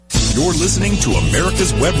You're listening to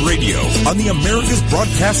America's Web Radio on the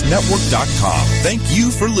AmericasBroadcastNetwork.com. Thank you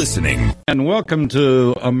for listening. And welcome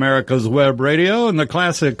to America's Web Radio and the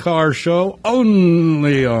Classic Car Show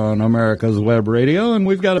only on America's Web Radio. And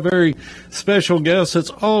we've got a very special guest that's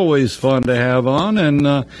always fun to have on.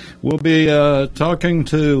 And we'll be talking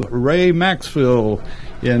to Ray Maxfield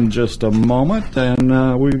in just a moment.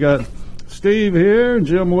 And we've got Steve here,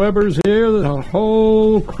 Jim Weber's here, the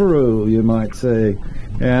whole crew, you might say.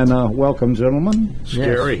 And welcome, gentlemen.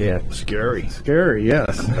 Scary. Yes. Yeah. Scary. Scary,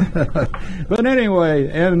 yes. But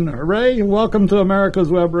anyway, and Ray, welcome to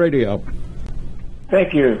America's Web Radio.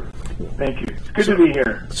 Thank you. Thank you. It's good to be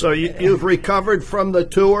here. So you've recovered from the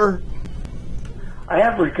tour? I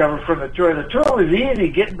have recovered from the tour. The tour was easy,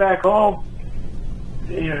 getting back home.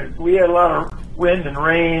 You know, we had a lot of wind and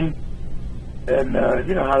rain, and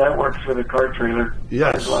you know how that works with a car trailer.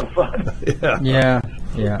 Yes. It was a lot of fun. Yeah,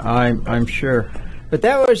 I'm sure. But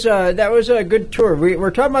that was a good tour.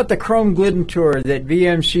 We're talking about the Chrome Glidden tour that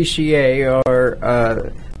VMCCA,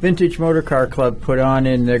 or Vintage Motor Car Club, put on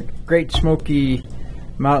in the Great Smoky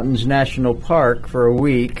Mountains National Park for a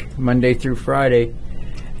week, Monday through Friday,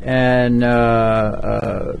 and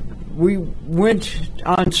we went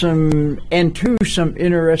on some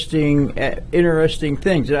interesting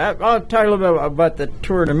things. I'll talk a little bit about the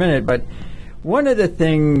tour in a minute, but one of the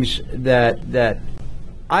things that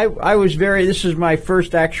I was this is my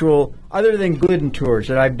first actual, other than Glidden tours,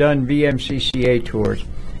 that I've done VMCCA tours.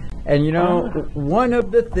 And, you know, one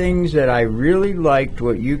of the things that I really liked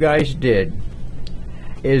what you guys did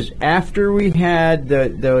is after we had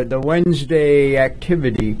the Wednesday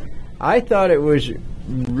activity, I thought it was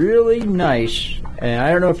really nice, and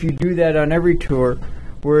I don't know if you do that on every tour,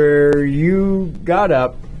 where you got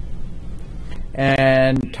up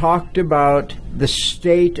and talked about the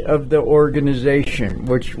state of the organization,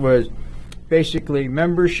 which was basically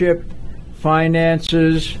membership,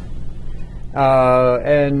 finances,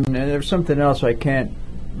 and there's something else I can't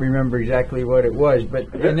remember exactly what it was, but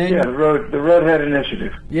and then, the Roadhead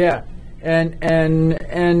Initiative. Yeah, and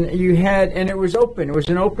you had, and it was open. It was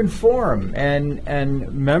an open forum, and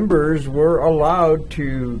members were allowed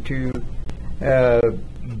to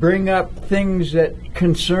bring up things that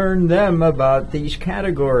concern them about these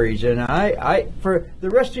categories. And I for the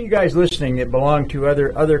rest of you guys listening that belong to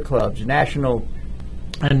other clubs, national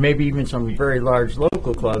and maybe even some very large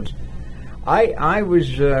local clubs, I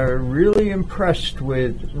was really impressed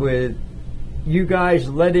with you guys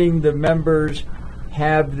letting the members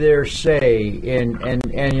have their say and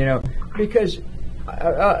you know, because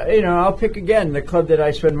you know, I'll pick again the club that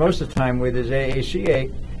I spend most of the time with is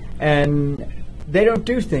AACA, and they don't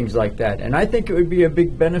do things like that. And I think it would be a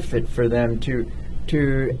big benefit for them to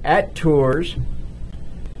at tours,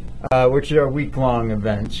 which are week-long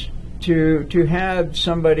events, to have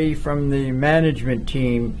somebody from the management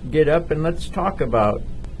team get up and let's talk about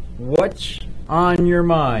what's on your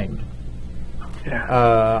mind.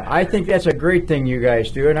 Yeah. I think that's a great thing you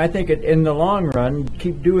guys do, and I think in the long run,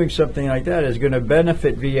 keep doing something like that is going to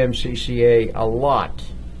benefit VMCCA a lot.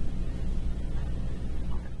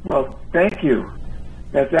 Well, thank you.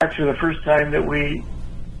 That's actually the first time that we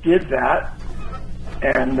did that,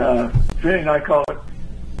 and Vinny and I call it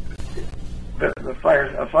a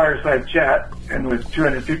fireside chat, and with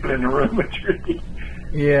 200 people in the room, it's really,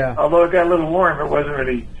 yeah. Although it got a little warm, it wasn't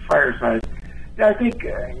really fireside. Yeah, I think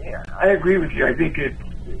I agree with you. I think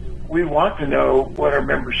we want to know what our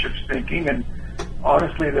membership's thinking, and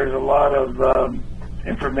honestly, there's a lot of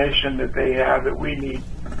information that they have that we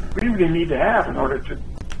really need to have in order to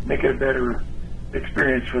make it a better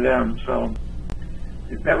experience for them. So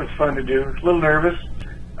that was fun to do. A little nervous.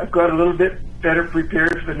 I've got a little bit better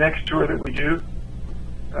prepared for the next tour that we do.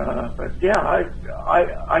 But yeah,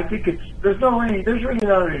 I think there's really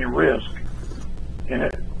not any risk in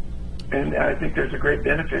it, and I think there's a great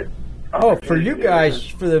benefit. Oh, for you guys,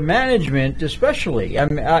 for the management especially. I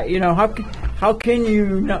mean, you know, how can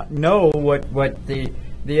you not know what the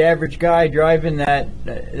average guy driving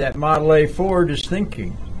that Model A Ford is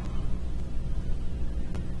thinking?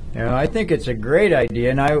 You know, I think it's a great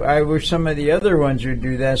idea, and I wish some of the other ones would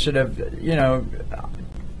do that instead of, you know,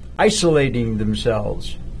 isolating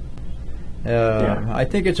themselves. I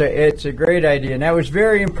think it's a great idea, and that was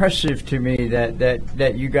very impressive to me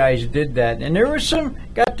that you guys did that. And there was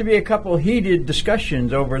got to be a couple heated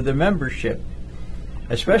discussions over the membership,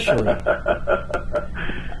 especially.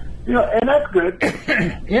 You know, and that's good.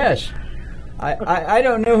 Yes. I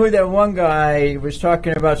don't know who that one guy was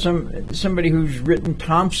talking about. Somebody who's written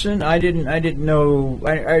Thompson. I didn't know.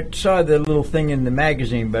 I saw the little thing in the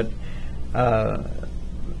magazine, but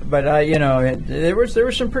I, you know, there was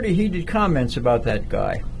some pretty heated comments about that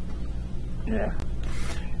guy. Yeah.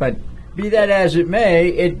 But be that as it may,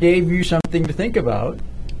 it gave you something to think about.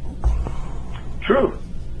 True.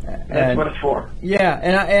 That's what it's for. Yeah,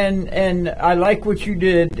 and I like what you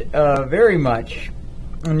did very much,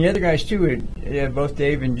 and the other guys too, both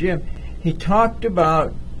Dave and Jim. He talked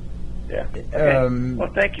about. Yeah. Okay.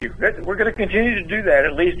 Well, thank you. We're going to continue to do that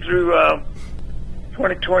at least through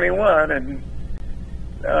 2021, and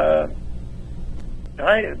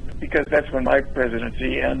because that's when my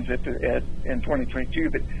presidency ends in 2022.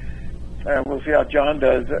 But we'll see how John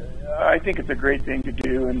does. I think it's a great thing to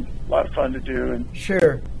do and a lot of fun to do. And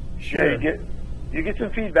sure. Yeah, you get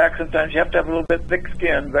some feedback sometimes. You have to have a little bit thick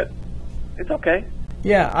skin, but it's okay.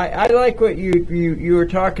 Yeah, I like what you were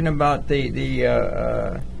talking about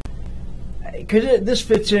because this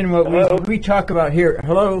fits in what we talk about here.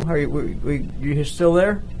 Hello, are you still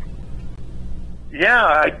there? Yeah,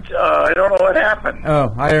 I don't know what happened.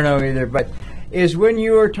 Oh, I don't know either. But is when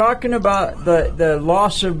you were talking about the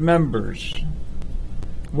loss of members,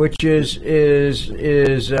 which is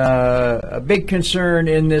a big concern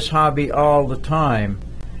in this hobby all the time.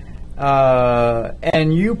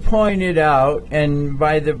 And you pointed out, and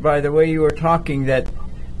by the way you were talking, that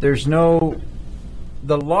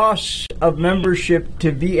the loss of membership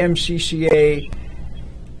to VMCCA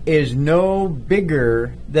is no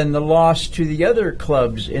bigger than the loss to the other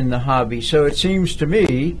clubs in the hobby. So it seems to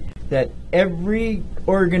me that every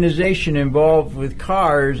organization involved with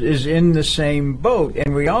cars is in the same boat,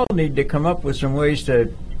 and we all need to come up with some ways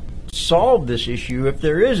to solve this issue, if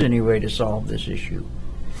there is any way to solve this issue.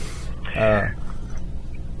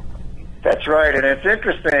 That's right, and it's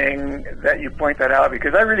interesting that you point that out,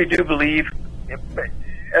 because I really do believe,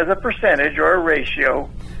 as a percentage or a ratio,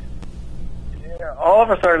 all of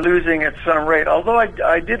us are losing at some rate. Although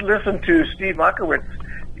I did listen to Steve Mockowitz.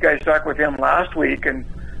 You guys talked with him last week, and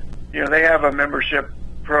they have a membership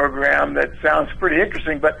program that sounds pretty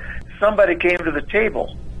interesting, but somebody came to the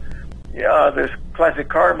table. This Classic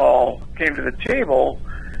Car Mall came to the table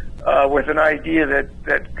with an idea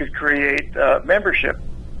that could create membership.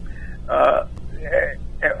 And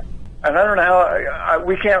I don't know how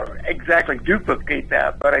we can't exactly duplicate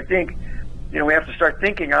that, but I think we have to start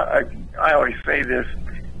thinking. I always say this,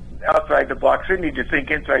 outside the box. We need to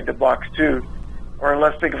think inside the box too. Or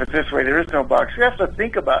let's think of it this way: there is no box. We have to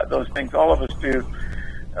think about those things. All of us do,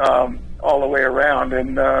 all the way around.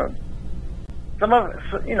 And some of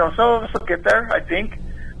us will get there. I think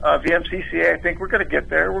VMCCA. I think we're going to get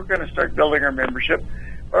there. We're going to start building our membership.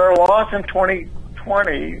 Our loss in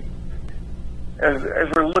 2020, as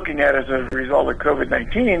we're looking at as a result of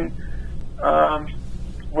COVID-19,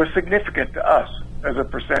 was significant to us as a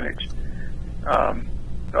percentage.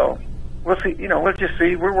 So we'll see. We'll just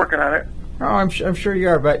see. We're working on it. Oh, I'm sure you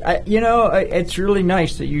are, but it's really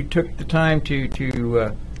nice that you took the time to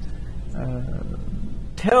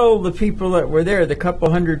tell the people that were there, the couple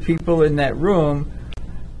hundred people in that room,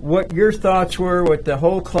 what your thoughts were, what the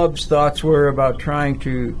whole club's thoughts were about trying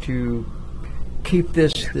to keep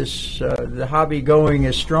the hobby going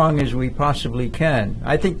as strong as we possibly can.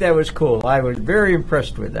 I think that was cool. I was very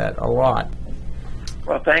impressed with that a lot.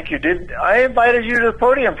 Well, thank you. I invited you to the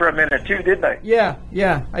podium for a minute too, didn't I? Yeah,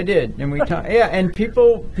 I did. And we talked. Yeah, and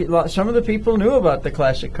some of the people knew about the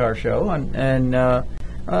Classic Car Show, and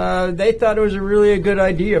they thought it was a good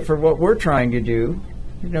idea for what we're trying to do.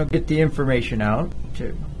 Get the information out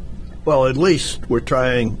too. Well, at least we're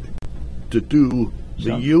trying to do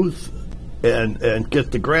the youth and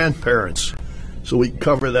get the grandparents, so we can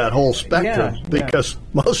cover that whole spectrum. Because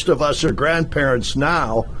most of us are grandparents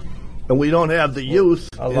now. And we don't have the youth.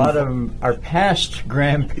 A lot of them are past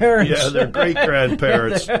grandparents. Yeah, they're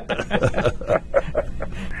great-grandparents.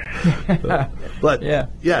 But,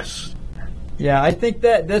 yes. Yeah, I think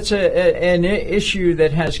that's an issue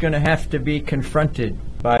that is going to have to be confronted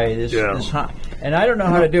by this. And I don't know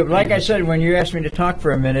how to do it. Like I said, when you asked me to talk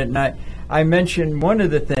for a minute, and I mentioned one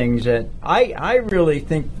of the things that I really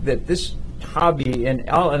think that this hobby, and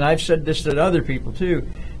I've said this to other people too,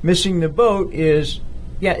 missing the boat is...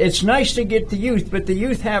 Yeah, it's nice to get the youth, but the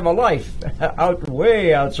youth have a life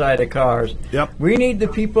way outside of cars. Yep. We need the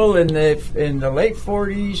people in the late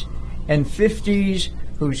 40s and 50s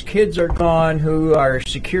whose kids are gone, who are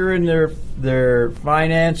secure in their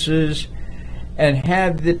finances, and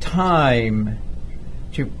have the time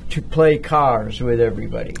to play cars with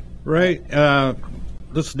everybody. Right.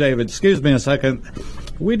 This is David. Excuse me a second.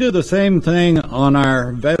 We do the same thing on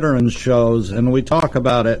our veterans shows, and we talk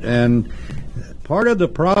about it, and part of the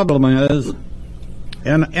problem is,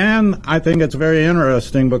 and I think it's very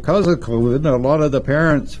interesting, because of COVID, a lot of the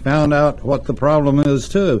parents found out what the problem is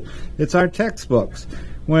too. It's our textbooks.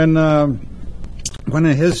 When a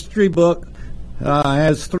history book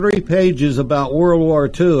has 3 pages about World War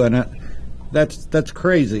II, and that's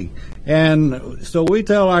crazy. And so we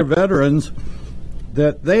tell our veterans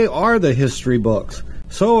that they are the history books.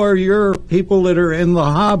 So are your people that are in the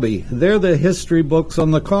hobby. They're the history books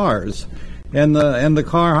on the cars and the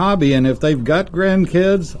car hobby. And if they've got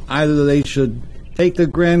grandkids, either they should take the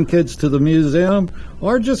grandkids to the museum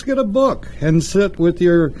or just get a book and sit with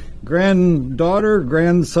your granddaughter,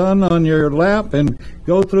 grandson on your lap and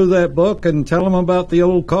go through that book and tell them about the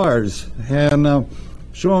old cars and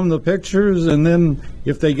show them the pictures. And then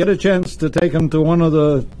if they get a chance to take them to one of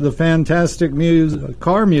the fantastic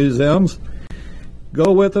car museums,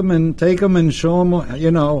 go with them and take them and show them,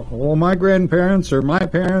 you know, well, my grandparents or my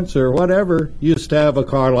parents or whatever used to have a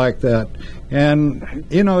car like that. And,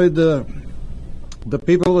 you know, the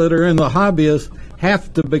people that are in the hobbyists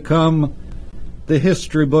have to become the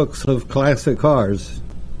history books of classic cars.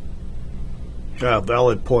 Yeah,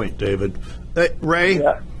 valid point, David. Hey, Ray?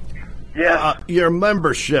 Yeah. Your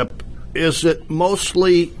membership, is it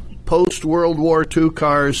mostly post-World War II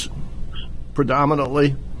cars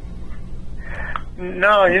predominantly?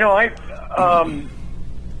 No, you know,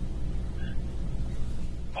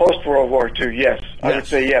 post-World War II, yes. I would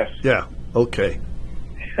say yes. Yeah, okay.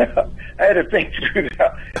 I had to think through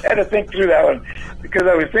that one because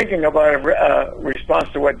I was thinking about a response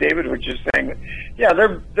to what David was just saying. Yeah,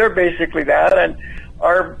 they're basically that, and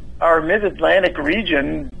our Mid-Atlantic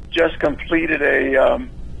region just completed a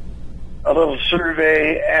little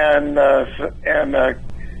survey and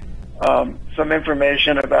some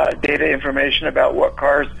data information about what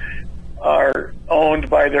cars are owned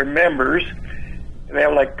by their members. They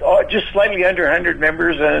have just slightly under 100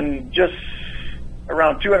 members and just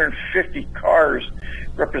around 250 cars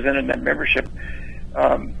represented in that membership.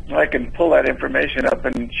 I can pull that information up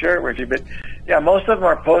and share it with you. But yeah, most of them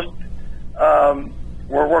are post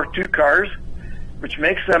World War II cars, which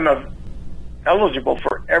makes them eligible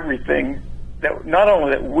for everything that not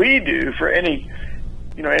only that we do for any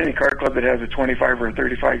car club that has a 25 or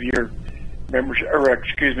 35 year membership, or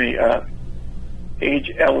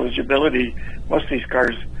age eligibility. Most of these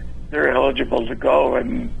cars, they're eligible to go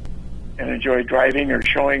and enjoy driving or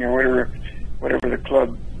showing or whatever the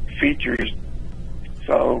club features.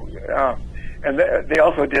 So, and they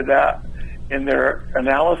also did that in their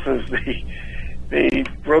analysis. They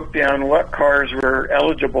broke down what cars were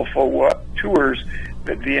eligible for what tours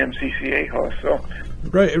that VMCCA hosts. So,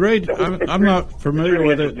 Ray, I'm not familiar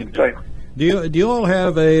with it. Do you all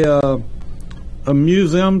have a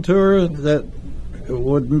museum tour that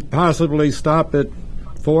would possibly stop at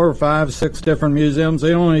 4 or 5, 6 different museums?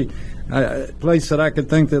 The only place that I could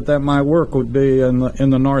think that might work would be in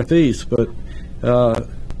the Northeast, but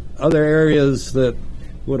other areas that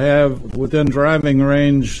would have within driving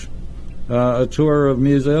range a tour of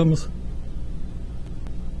museums.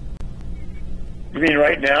 You mean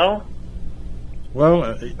right now?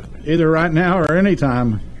 Well, either right now or any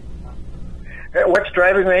time. What's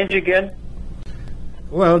driving range again?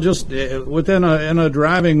 Well, just within a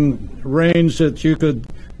driving range that you could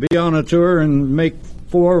be on a tour and make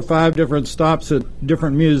 4 or 5 different stops at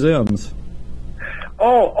different museums.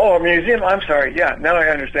 Oh, a museum. I'm sorry. Yeah, now I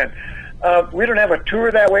understand. We don't have a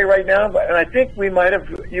tour that way right now, and I think you might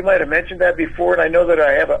have mentioned that before. And I know that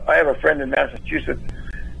I have a friend in Massachusetts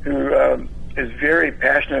who is very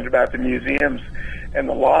passionate about the museums and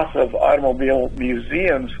the loss of automobile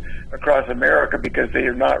museums across America because they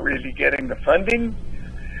are not really getting the funding.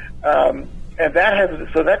 And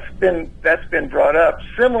that's been brought up,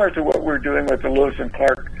 similar to what we're doing with the Lewis and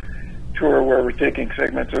Clark tour, where we're taking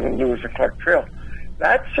segments of the Lewis and Clark Trail.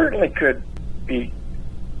 That certainly could be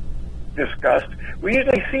discussed. We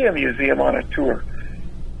usually see a museum on a tour.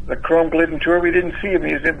 The Chrome Glidden tour, we didn't see a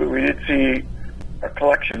museum, but we did see a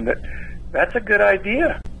collection. That's a good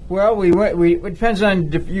idea. Well, it depends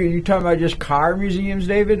on you talking about just car museums,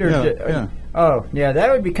 David, or yeah. Oh, yeah,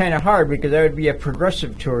 that would be kind of hard because that would be a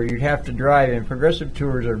progressive tour. You'd have to drive, and progressive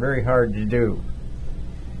tours are very hard to do.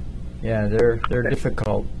 Yeah, they're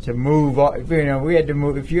difficult to move. You know, we had to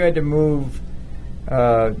move. If you had to move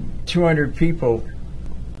 200 people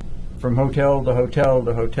from hotel to hotel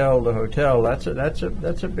to hotel to hotel, that's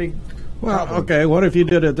a big. Well, okay. What if you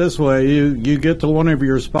did it this way? You get to one of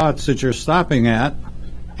your spots that you're stopping at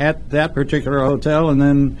that particular hotel, and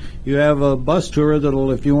then you have a bus tour that'll,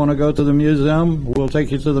 if you want to go to the museum, we'll take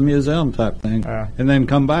you to the museum type thing, and then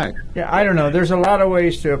come back. Yeah, I don't know. There's a lot of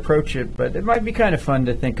ways to approach it, but it might be kind of fun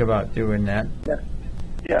to think about doing that.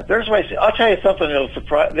 Yeah. There's ways. I'll tell you something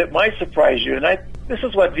that might surprise you, and this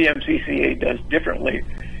is what VMCCA does differently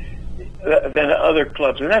than other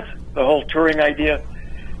clubs, and that's the whole touring idea.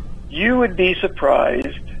 You would be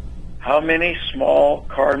surprised how many small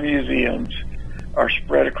car museums are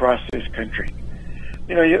spread across this country.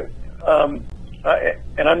 You know,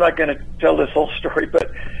 and I'm not going to tell this whole story,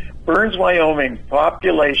 but Burns, Wyoming,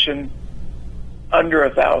 population under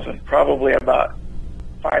 1,000, probably about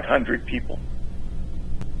 500 people.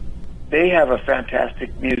 They have a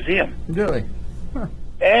fantastic museum. Really? Huh.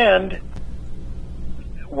 And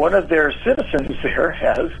one of their citizens there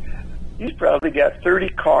he's probably got 30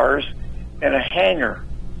 cars and a hangar.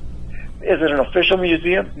 Is it an official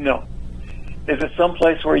museum? No. Is it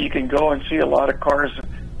someplace where you can go and see a lot of cars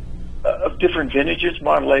of different vintages,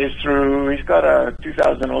 Model A's through? He's got a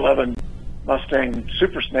 2011 Mustang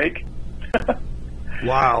Super Snake.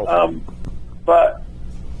 Wow. But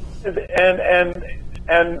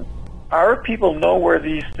and our people know where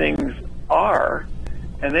these things are,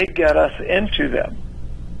 and they get us into them.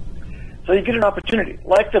 So you get an opportunity,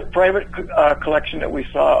 like the private collection that we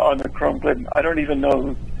saw on the Chrome Glidden. I don't even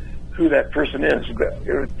know who that person is.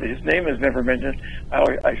 His name is never mentioned.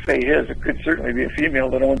 I say his. It could certainly be a female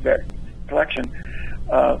that owns that collection.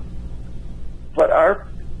 But our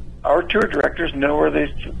tour directors know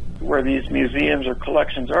where these museums or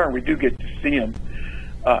collections are, and we do get to see them.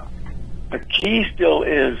 The key still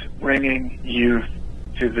is bringing youth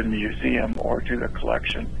to the museum or to the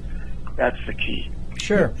collection. That's the key.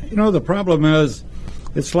 Sure. You know, the problem is,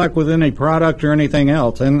 it's like with any product or anything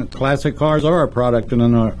else, and classic cars are a product in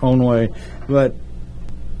their own way. But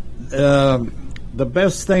the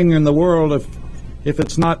best thing in the world, if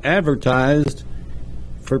it's not advertised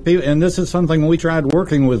for people, and this is something we tried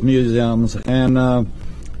working with museums, and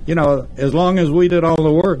you know, as long as we did all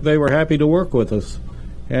the work, they were happy to work with us.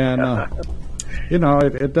 And you know,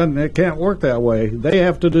 it can't work that way. They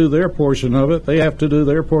have to do their portion of it. They have to do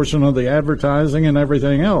their portion of the advertising and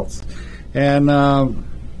everything else. And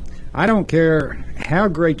I don't care how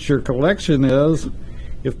great your collection is,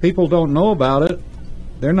 if people don't know about it,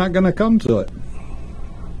 they're not going to come to it.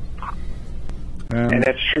 And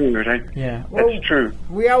that's true, right? Yeah, that's true.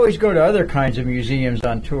 We always go to other kinds of museums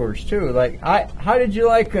on tours too. Like, how did you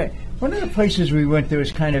like? One of the places we went that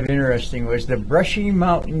was kind of interesting was the Brushy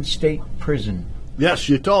Mountain State Prison. Yes,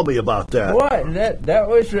 you told me about that. What? That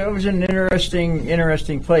was an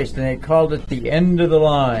interesting place, and they called it the end of the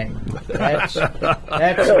line. That's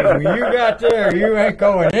when you got there, you ain't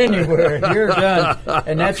going anywhere. You're done.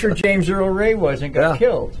 And that's where James Earl Ray was and got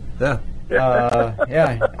killed. Yeah.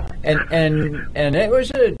 And it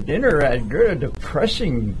was a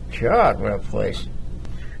depressing God, what a place.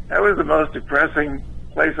 That was the most depressing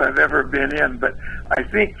place I've ever been in. But I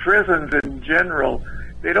think prisons in general,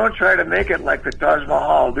 they don't try to make it like the Taj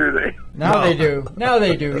Mahal, do they? Now they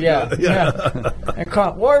do. Yeah. And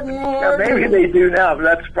call Warden. Yeah, maybe they do now, but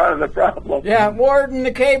that's part of the problem. Yeah, Warden,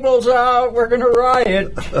 the cable's out. We're going to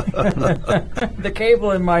riot. The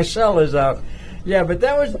cable in my cell is out. Yeah, but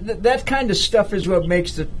that kind of stuff is what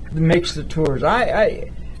makes the tours.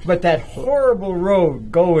 But that horrible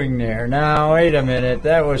road going there. Now, wait a minute,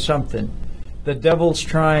 that was something. The Devil's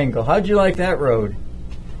Triangle. How'd you like that road?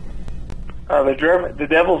 The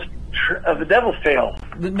Devil's Tail.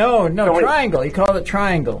 No, Triangle. He called it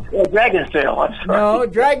Triangle. Well, Dragon's Tail. I'm sorry. No,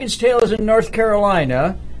 Dragon's Tail is in North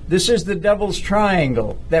Carolina. This is the Devil's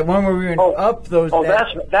Triangle. That one where we went up those. Oh,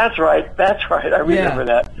 that's right. I remember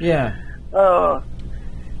that. Yeah. My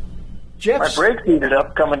brakes heated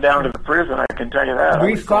up coming down to the prison, I can tell you that.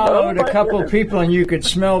 We followed a couple people, and you could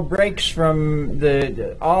smell brakes from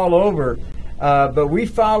all over. But we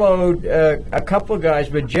followed a couple of guys.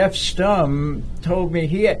 But Jeff Stum told me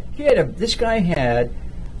this guy had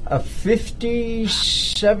a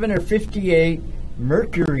 57 or 58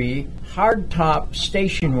 Mercury hardtop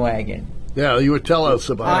station wagon. Yeah, you would tell us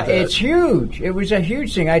about that. It's huge. It was a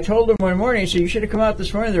huge thing. I told him one morning, I said, you should have come out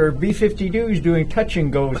this morning. There were B-52s doing touch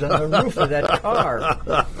and goes on the roof of that car.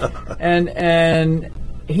 And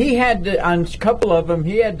he had to, on a couple of them,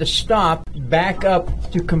 he had to stop, back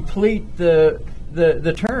up to complete the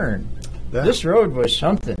turn. Yeah. This road was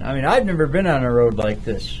something. I mean, I've never been on a road like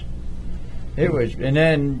this. It was, and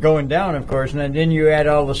then going down, of course, and then you add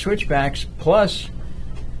all the switchbacks, plus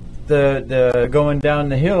the going down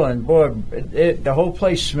the hill, and boy, the whole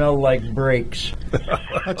place smelled like brakes.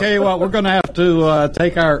 I'll tell you what, we're going to have to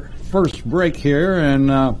take our first break here and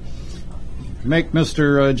make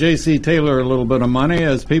Mr. J.C. Taylor a little bit of money,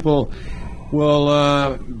 as people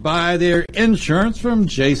will buy their insurance from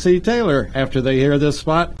J.C. Taylor after they hear this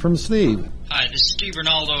spot from Steve. Hi, this is Steve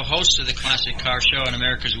Rinaldo, host of the Classic Car Show on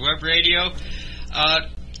America's Web Radio.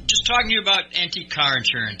 Just was talking to you about antique car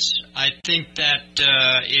insurance. I think that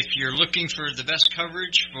if you're looking for the best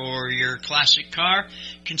coverage for your classic car,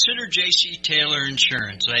 consider J.C. Taylor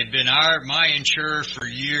Insurance. They've been my insurer for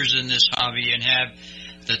years in this hobby and have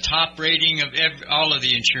the top rating of all of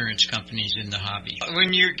the insurance companies in the hobby.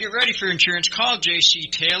 When you get ready for insurance, call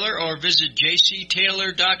J.C. Taylor or visit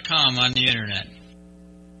jctaylor.com on the Internet.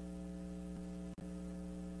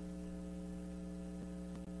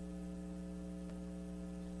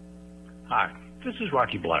 Hi, this is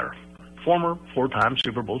Rocky Blair, former four-time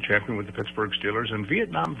Super Bowl champion with the Pittsburgh Steelers and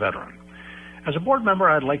Vietnam veteran. As a board member,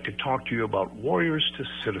 I'd like to talk to you about Warriors to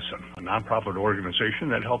Citizen, a nonprofit organization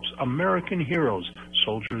that helps American heroes,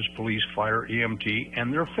 soldiers, police, fire, EMT,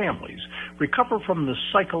 and their families recover from the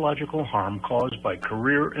psychological harm caused by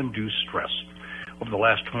career-induced stress. Over the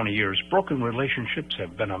last 20 years, broken relationships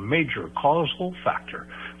have been a major causal factor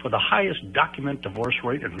for the highest documented divorce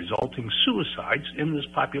rate and resulting suicides in this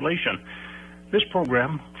population. This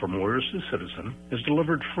program, From Warriors to Citizen, is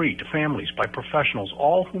delivered free to families by professionals,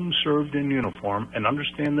 all whom served in uniform and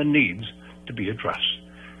understand the needs to be addressed.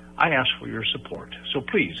 I ask for your support, so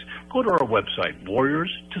please go to our website,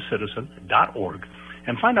 warriorstocitizen.org,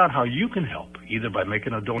 and find out how you can help, either by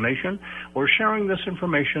making a donation or sharing this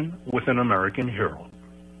information with an American hero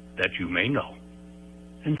that you may know.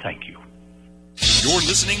 And thank you. You're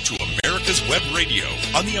listening to America's Web Radio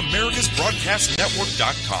on the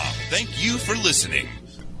AmericasBroadcastNetwork.com. Thank you for listening.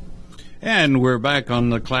 And we're back on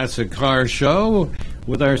the Classic Car Show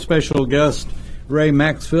with our special guest, Ray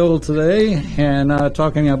Maxfield, today, and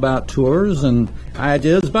talking about tours and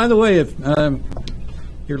ideas. By the way, if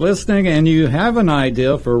you're listening and you have an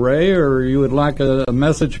idea for Ray or you would like a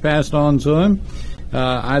message passed on to him,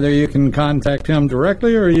 either you can contact him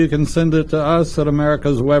directly or you can send it to us at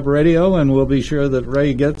America's Web Radio, and we'll be sure that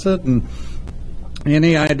Ray gets it. And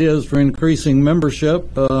any ideas for increasing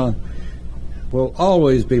membership will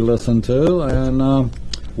always be listened to, and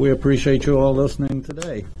we appreciate you all listening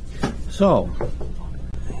today. So,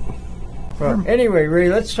 well, anyway, Ray,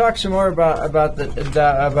 let's talk some more about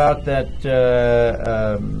that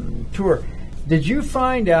tour. Did you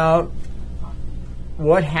find out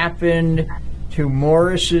what happened to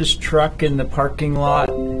Morris's truck in the parking lot?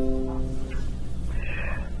 No,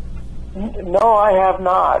 I have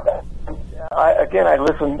not. I've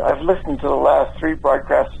listened to the last three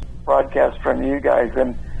broadcasts from you guys,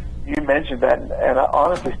 and you mentioned that. And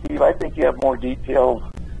honestly, Steve, I think you have more details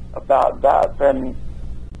about that than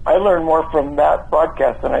I learned more from that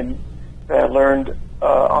broadcast than I learned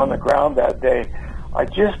on the ground that day. I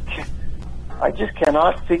just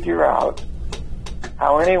cannot figure out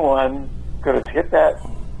how anyone could have hit that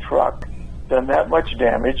truck, done that much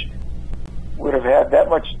damage, would have had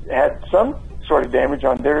some sort of damage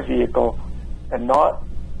on their vehicle, and not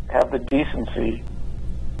have the decency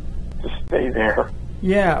to stay there.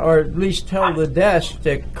 Yeah, or at least tell the desk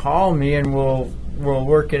to call me and we'll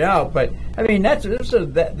work it out. But I mean, that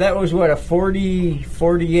was what, a 40,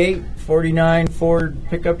 48, 49 Ford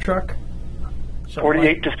pickup truck?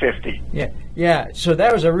 48 to 50. Yeah. So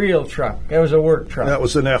that was a real truck. That was a work truck. That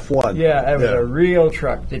was an F1. Yeah, that was a real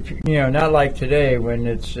truck. That, not like today when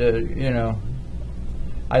it's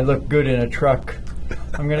I look good in a truck.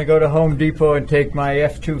 I'm going to go to Home Depot and take my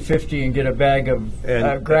F-250 and get a bag of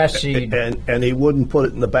grass seed. And he wouldn't put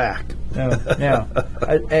it in the back. No. Yeah.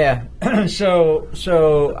 So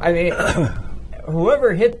I mean,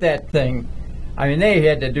 whoever hit that thing, I mean, they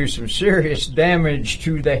had to do some serious damage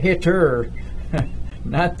to the hitter.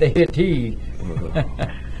 Not the hittee.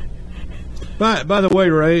 By the way,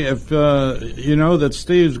 Ray, if you know that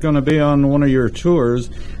Steve's going to be on one of your tours,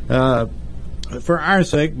 for our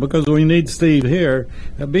sake, because we need Steve here,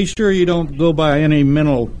 be sure you don't go by any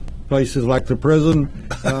mental places like the prison.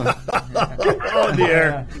 Oh,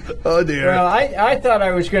 dear. Oh, dear. Well, I thought I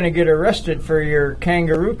was going to get arrested for your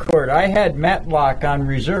kangaroo court. I had Matlock on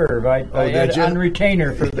reserve. I had on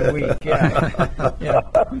retainer for the week. Yeah.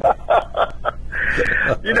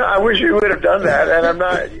 I wish you would have done that, and I'm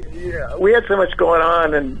not. We had so much going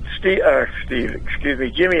on, and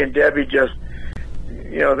Jimmy and Debbie just,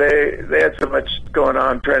 they had so much going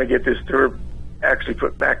on trying to get this tour actually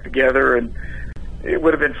put back together, and it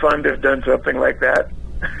would have been fun to have done something like that.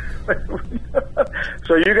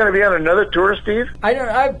 So you're going to be on another tour, Steve?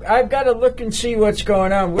 I've got to look and see what's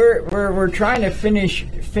going on. We're trying to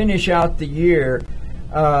finish out the year.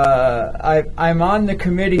 I'm on the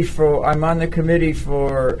committee for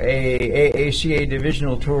a AACA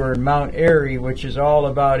divisional tour in Mount Airy, which is all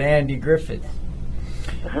about Andy Griffith.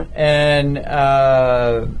 Uh-huh. And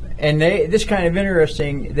this kind of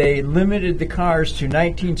interesting. They limited the cars to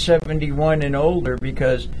 1971 and older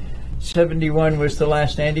because 71 was the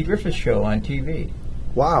last Andy Griffith show on TV.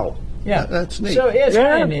 Wow. Yeah, that's neat. So it's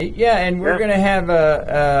kind of neat. Yeah, and we're gonna have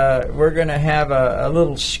a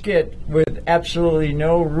little skit with absolutely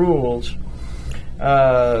no rules.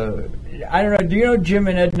 I don't know. Do you know Jim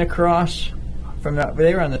and Edna Cross?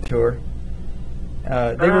 They were on the tour.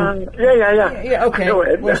 Yeah. Yeah. Okay. I know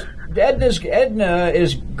Edna. Well, Edna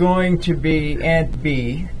is going to be Aunt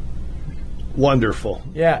B. Wonderful.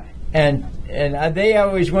 Yeah, and they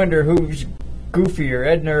always wonder who's goofier,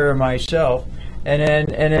 Edna or myself. And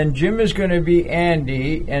then Jim is going to be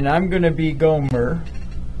Andy, and I'm going to be Gomer.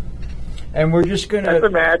 And we're just going to... That's a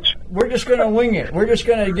match. We're just going to wing it. We're just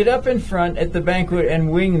going to get up in front at the banquet and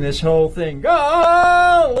wing this whole thing.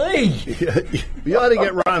 Golly! You ought to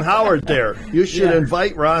get Ron Howard there. You should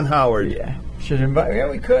invite Ron Howard. Yeah, Yeah,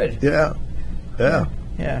 we could. Yeah.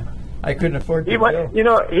 I couldn't afford to he go.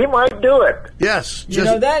 He might do it. Yes.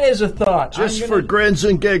 That is a thought. For grins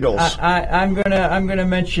and giggles. I'm gonna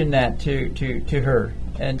mention that to her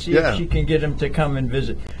and see if she can get him to come and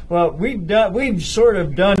visit. Well, we've sort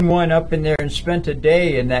of done one up in there and spent a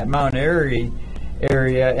day in that Mount Airy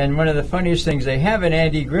area. And one of the funniest things, they have an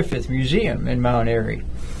Andy Griffith Museum in Mount Airy,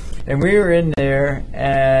 and we were in there,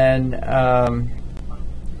 and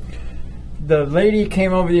the lady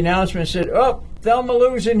came over the announcement and said, "Oh, Thelma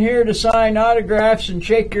Lou's in here to sign autographs and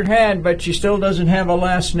shake your hand, but she still doesn't have a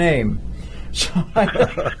last name." So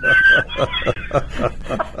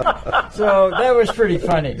that was pretty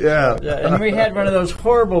funny. Yeah. And we had one of those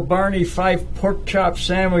horrible Barney Fife pork chop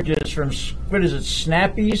sandwiches from, what is it,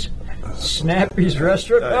 Snappy's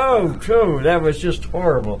restaurant? Oh, that was just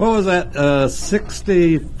horrible. What was that,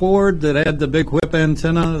 60 Ford that had the big whip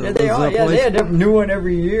antenna? Yeah, they had a new one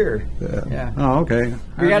every year. Yeah. Oh, okay.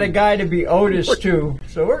 We got a guy to be Otis, too.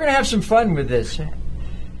 So we're going to have some fun with this.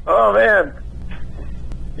 Oh, man.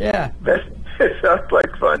 Yeah. It sounds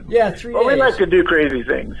like fun. Yeah, 3 days. Well, we like to do crazy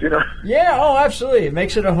things, Yeah, absolutely. It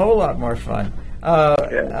makes it a whole lot more fun.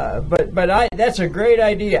 But that's a great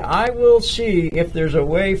idea. I will see if there's a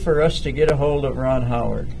way for us to get a hold of Ron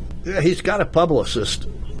Howard. Yeah, he's got a publicist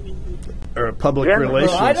or a public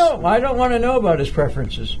relations. Well, I don't want to know about his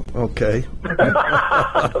preferences. Okay.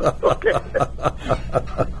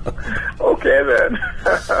 Okay then.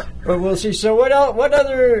 But we'll see. So what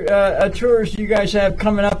other tours do you guys have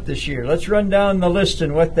coming up this year? Let's run down the list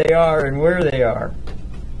and what they are and where they are.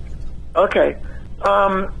 Okay.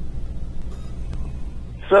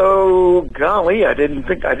 So, golly, I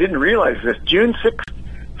didn't realize this. June 6th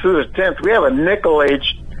through the 10th, we have a nickel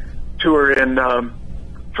age tour in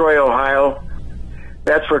Troy, Ohio.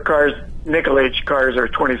 That's for cars. Nickel age cars are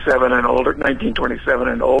 27 and older, 1927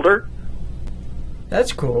 and older.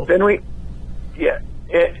 That's cool. Then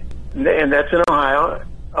and that's in Ohio.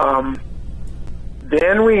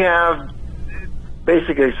 Then we have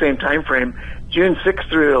basically the same time frame, June 6th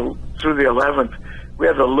through the 11th. We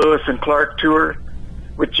have the Lewis and Clark tour,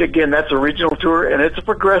 which again, that's a regional tour, and it's a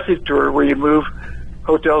progressive tour where you move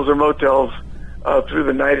hotels or motels through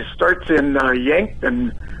the night. It starts in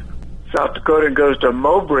Yankton, South Dakota, and goes to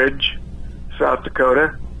Mobridge, South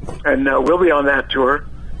Dakota, and we'll be on that tour.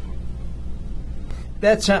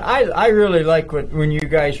 I really like when you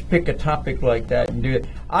guys pick a topic like that and do it.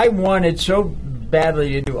 I wanted so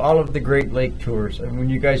badly to do all of the Great Lake tours, and when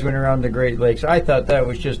you guys went around the Great Lakes, I thought that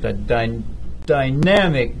was just a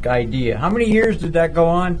dynamic idea. How many years did that go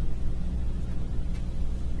on?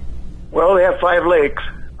 Well, they have 5 lakes.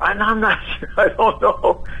 I'm not sure. I don't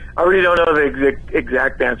know. I really don't know the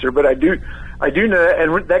exact answer, but I do know that,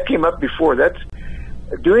 and that came up before.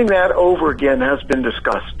 Doing that over again has been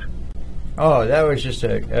discussed. Oh, that was just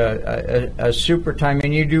a super time.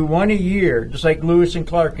 And you do one a year, just like Lewis and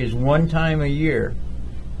Clark is one time a year.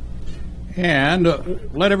 And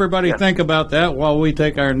let everybody think about that while we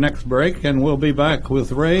take our next break, and we'll be back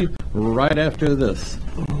with Ray right after this.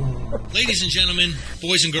 Ladies and gentlemen,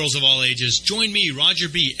 boys and girls of all ages, join me, Roger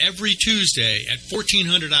B., every Tuesday at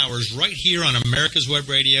 1400 hours right here on America's Web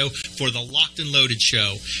Radio for the Locked and Loaded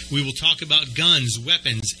Show. We will talk about guns,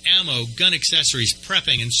 weapons, ammo, gun accessories,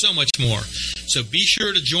 prepping, and so much more. So be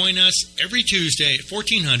sure to join us every Tuesday at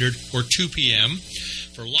 1400 or 2 p.m.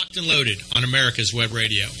 for Locked and Loaded on America's Web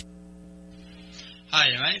Radio.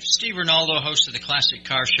 Hi, I'm Steve Rinaldo, host of the Classic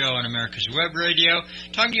Car Show on America's Web Radio,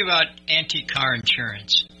 talking to you about antique car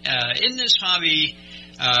insurance. In this hobby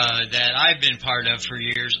that I've been part of for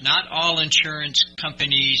years, not all insurance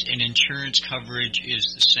companies and insurance coverage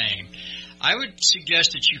is the same. I would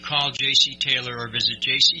suggest that you call J.C. Taylor or visit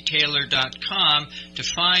jctaylor.com to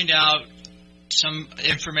find out some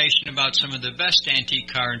information about some of the best antique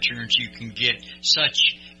car insurance you can get,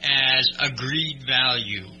 such as agreed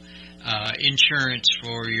value. insurance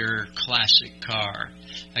for your classic car.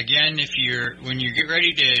 Again, when you get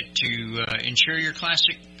ready to insure your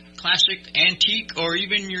classic, antique, or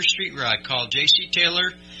even your street rod, call J.C.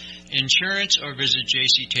 Taylor Insurance or visit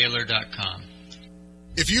jctaylor.com.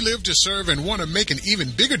 If you live to serve and want to make an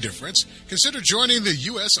even bigger difference, consider joining the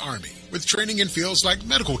U.S. Army. With training in fields like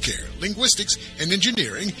medical care, linguistics, and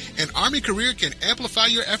engineering, an Army career can amplify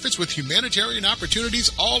your efforts with humanitarian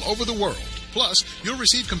opportunities all over the world. Plus, you'll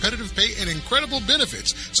receive competitive pay and incredible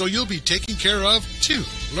benefits, so you'll be taken care of, too.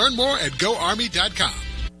 Learn more at GoArmy.com.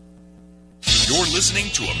 You're listening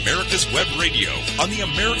to America's Web Radio on the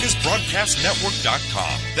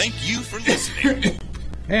AmericasBroadcastNetwork.com. Thank you for listening.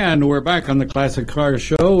 And we're back on the Classic Car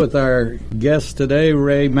Show with our guest today,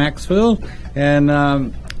 Ray Maxfield.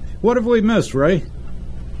 And what have we missed, Ray?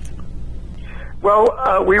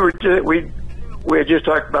 Well, we had just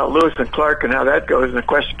talked about Lewis and Clark and how that goes, and the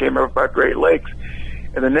question came up about Great Lakes.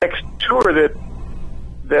 And the next tour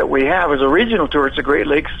that we have is a regional tour. It's a Great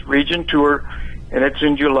Lakes region tour, and it's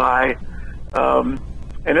in July. And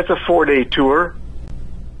it's a 4-day tour.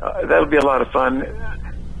 That'll be a lot of fun.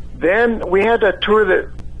 Then we had a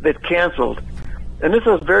tour that canceled. And this is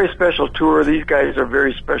a very special tour. These guys are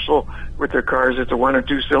very special with their cars. It's a 1- or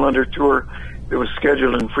 2-cylinder tour that was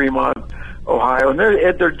scheduled in Fremont, Ohio. And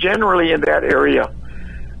they're generally in that area.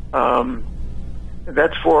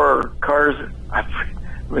 That's for cars,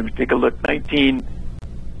 let me take a look,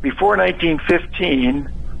 before 1915.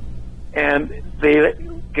 And they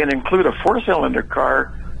can include a 4-cylinder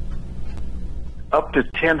car up to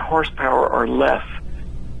 10 horsepower or less,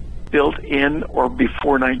 built in or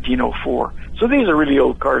before 1904. So these are really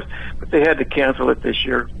old cars, but they had to cancel it this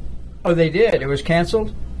year. Oh, they did? It was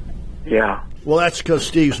canceled? Yeah. Well, that's because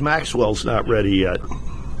Steve Maxwell's not ready yet.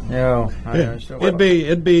 No, it'd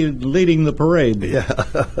be leading the parade.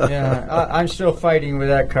 Yeah, I'm still fighting with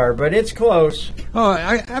that car, but it's close. Oh,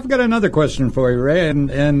 I've got another question for you, Ray.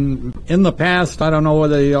 And in the past, I don't know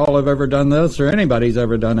whether you all have ever done this or anybody's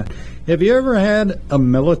ever done it. Have you ever had a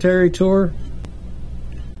military tour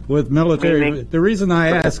with military? Meaning? The reason I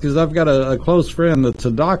ask is I've got a close friend that's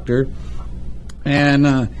a doctor,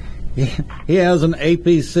 and he has an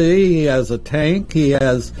APC, he has a tank, he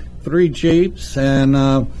has 3 Jeeps,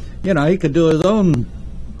 and he could do his own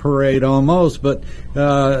parade almost, but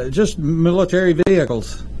just military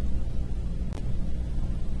vehicles.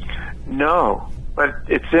 No, but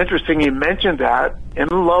it's interesting you mentioned that. In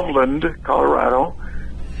Loveland, Colorado,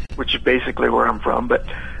 which is basically where I'm from, but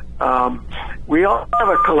we also have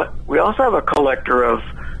a collector of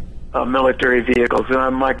military vehicles,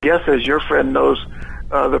 and my guess is your friend knows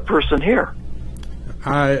the person here.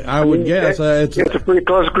 I would guess it's a pretty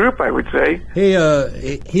close group, I would say.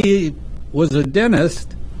 He was a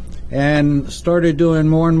dentist and started doing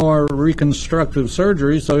more and more reconstructive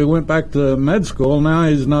surgery, so he went back to med school. Now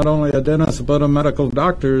he's not only a dentist but a medical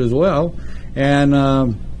doctor as well,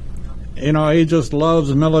 and he just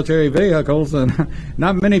loves military vehicles, and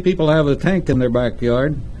not many people have a tank in their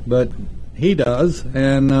backyard, but he does,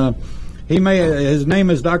 and his name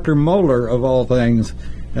is Dr. Moeller, of all things.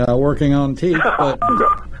 Working on teeth, but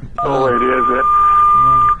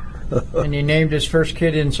and he named his first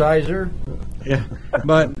kid Incisor. Yeah,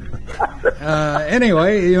 but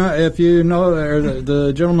anyway, if you know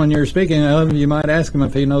the gentleman you're speaking of, you might ask him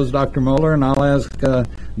if he knows Dr. Moeller, and I'll ask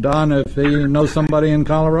Don if he knows somebody in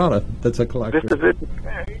Colorado that's a collector.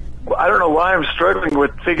 I don't know why I'm struggling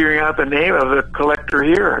with figuring out the name of the collector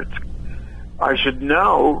here. I should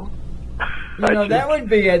know.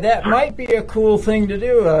 That might be a cool thing to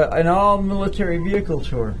do, an all-military vehicle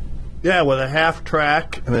tour. Yeah, with a half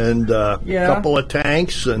track and a couple of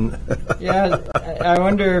tanks and. Yeah, I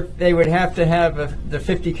wonder if they would have to have the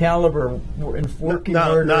 50 caliber in working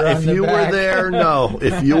order. No, if you were there, no.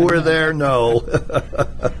 If you were there, no.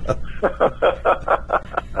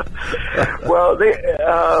 Well,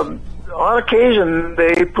 on occasion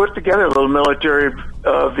they put together a little military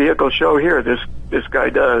vehicle show here. This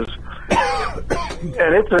guy does.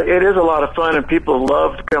 And it is a lot of fun, and people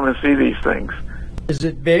love to come and see these things. Is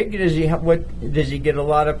it big? Does he get a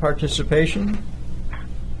lot of participation?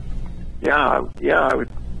 Yeah,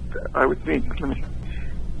 I would think.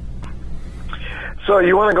 So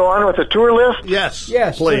you want to go on with the tour list? Yes,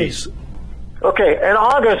 please. Okay, in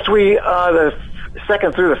August the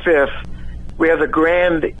 2nd through the 5th, we have the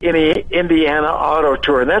Grand Indiana Auto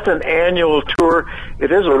Tour, and that's an annual tour.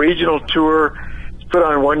 It is a regional tour.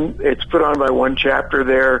 It's put on by one chapter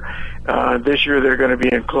there. This year they're going to be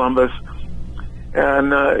in Columbus,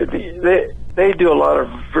 and they do a lot of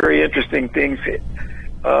very interesting things.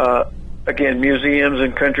 Again, museums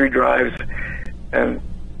and country drives and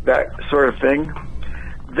that sort of thing.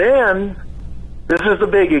 Then, this is the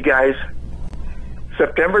biggie, guys.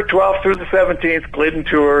 September 12th through the 17th, Glidden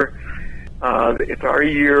Tour. It's our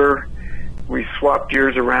year. We swapped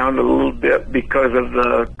years around a little bit because of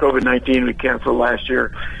the COVID-19 we canceled last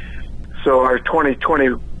year. So our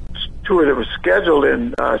 2020 tour that was scheduled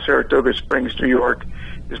in Saratoga Springs, New York,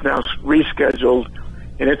 is now rescheduled,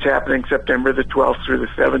 and it's happening September the 12th through the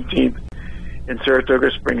 17th in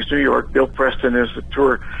Saratoga Springs, New York. Bill Preston is the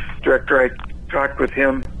tour director. I talked with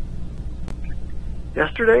him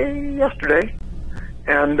yesterday,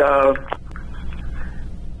 and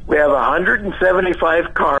we have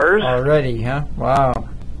 175 cars already. Huh? Wow.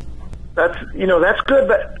 That's good.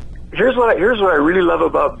 But here's what I really love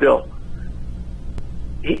about Bill.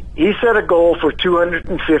 He set a goal for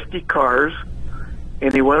 250 cars,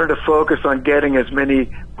 and he wanted to focus on getting as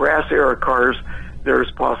many brass era cars there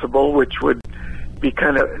as possible, which would be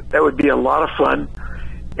that would be a lot of fun,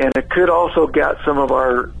 and it could also get some of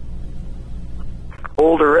our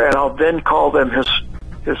older, and I'll then call them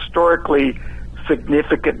historically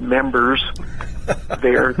significant members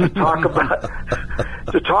there to talk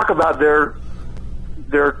about their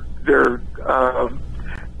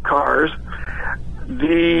cars.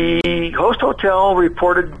 The host hotel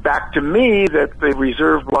reported back to me that the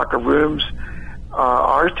reserved block of rooms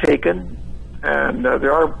are taken, and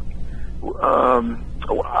there are.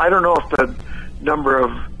 I don't know if the number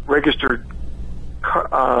of registered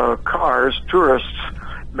cars, tourists,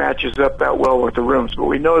 matches up that well with the rooms, but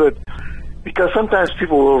we know that because sometimes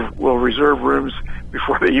people will reserve rooms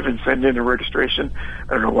before they even send in a registration.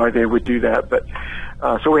 I don't know why they would do that, but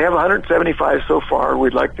so we have 175 so far.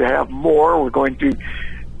 We'd like to have more. We're going to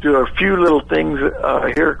do a few little things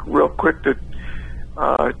here real quick to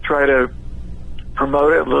try to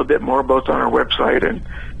promote it a little bit more, both on our website and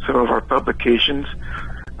some of our publications.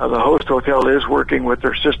 The host hotel is working with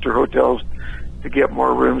their sister hotels to get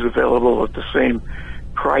more rooms available at the same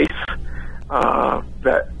price.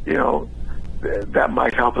 That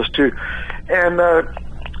might help us too. And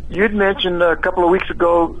you'd mentioned a couple of weeks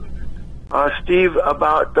ago, Steve,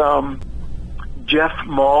 about Jeff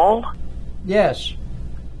Mall. Yes.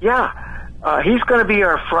 Yeah. He's going to be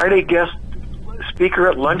our Friday guest speaker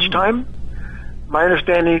at lunchtime. My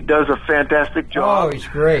understanding, he does a fantastic job. Oh, he's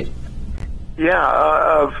great.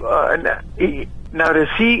 Yeah. Now, does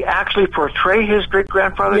he actually portray his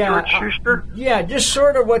great-grandfather, George Schuster? Yeah, just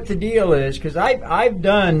sort of what the deal is, because I've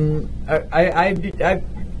known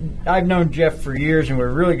Jeff for years, and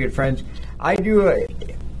we're really good friends. I do a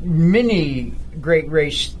mini great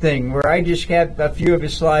race thing where I just have a few of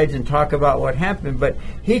his slides and talk about what happened. But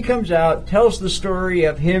he comes out, tells the story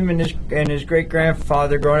of him and his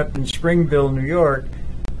great-grandfather growing up in Springville, New York.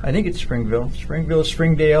 I think it's Springdale.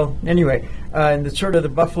 Anyway, in the sort of the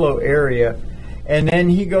Buffalo area. And then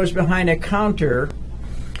he goes behind a counter,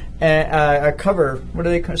 a cover, what do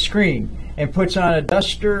they call screen, and puts on a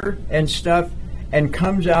duster and stuff, and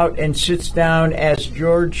comes out and sits down as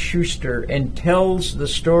George Schuster and tells the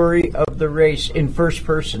story of the race in first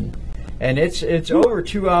person. And it's over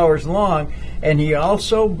 2 hours long, and he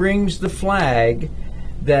also brings the flag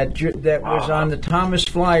that was on the Thomas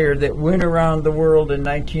Flyer that went around the world in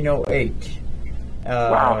 1908.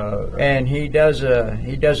 And he does a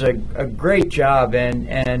great job, and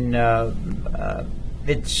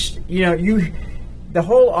it's the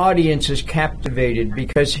whole audience is captivated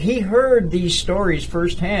because he heard these stories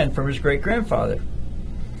firsthand from his great grandfather.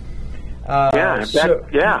 He knows.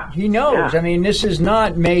 Yeah. I mean, this is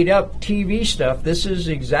not made up TV stuff. This is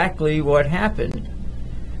exactly what happened.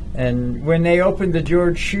 And when they opened the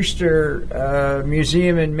George Schuster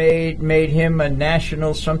Museum and made him a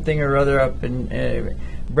national something or other up in,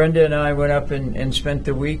 Brenda and I went up and spent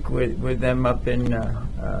the week with them up in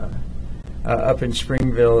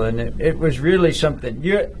Springville, and it was really something.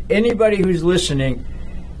 Anybody who's listening,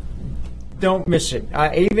 don't miss it.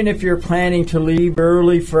 Even if you're planning to leave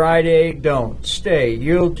early Friday, don't stay.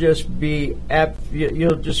 You'll just be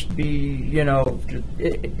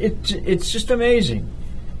it's just amazing.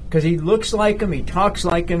 Because he looks like him, he talks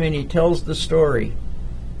like him, and he tells the story.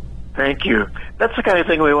 Thank you. That's the kind of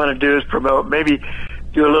thing we want to do is promote. Maybe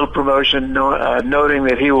do a little promotion, noting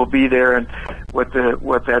that he will be there and what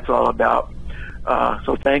that's all about.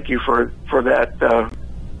 So thank you for that.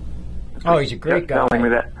 He's a great guy. Telling me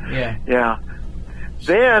that. Yeah.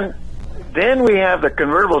 Then we have the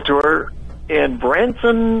convertible tour in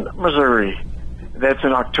Branson, Missouri. That's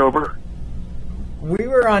in October. We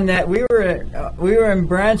were on that. We were in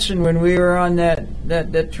Branson when we were on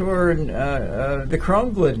that tour in the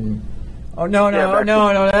Chrome Glidden. Oh no!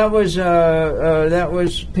 That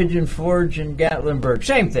was Pigeon Forge and Gatlinburg.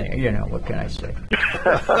 Same thing. You know, what can I say?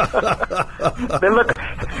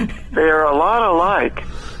 They're a lot alike.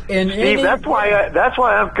 Steve, that's why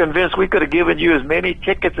I'm convinced we could have given you as many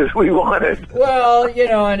tickets as we wanted. Well, you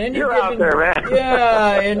know, in any You're given, out there, man.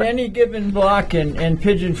 Yeah, in any given block in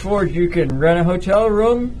Pigeon Forge, you can rent a hotel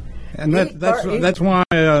room. And that's why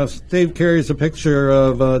Steve carries a picture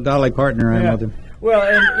of Dolly Partner in with him. Well,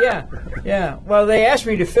 and yeah. Well, they asked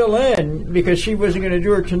me to fill in because she wasn't going to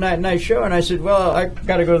do her tonight night show, and I said, "Well, I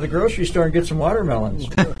got to go to the grocery store and get some watermelons."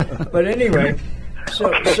 But anyway,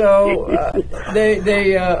 so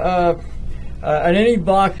they at any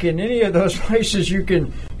block in any of those places, you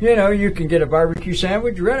can get a barbecue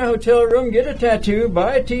sandwich, rent a hotel room, get a tattoo,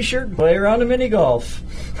 buy a T-shirt, and play around a mini golf.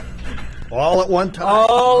 All at one time.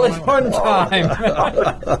 All at one time.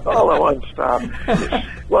 All at one stop.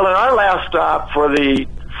 Well, and our last stop for the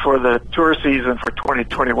tour season for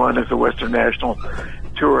 2021 is the Western National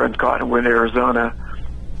Tour in Cottonwood, Arizona,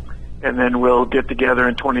 and then we'll get together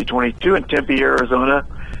in 2022 in Tempe, Arizona,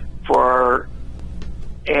 for our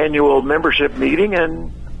annual membership meeting.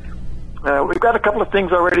 And we've got a couple of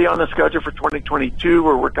things already on the schedule for 2022.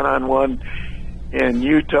 We're working on one in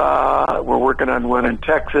Utah. We're working on one in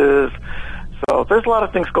Texas. So there's a lot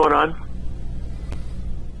of things going on.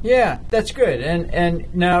 Yeah, that's good.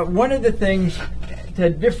 And now one of the things to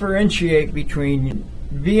differentiate between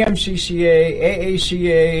VMCCA,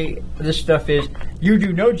 AACA, this stuff is you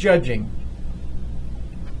do no judging.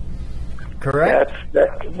 Correct?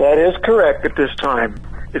 That is correct at this time.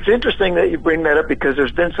 It's interesting that you bring that up because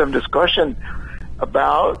there's been some discussion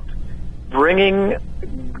about bringing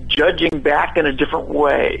judging back in a different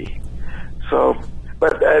way. So,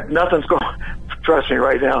 but nothing's going. Trust me,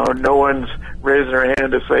 right now, no one's raising their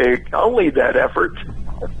hand to say, "I'll lead that effort."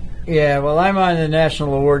 Yeah, well, I'm on the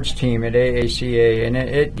national awards team at AACA, and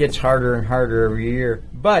it gets harder and harder every year.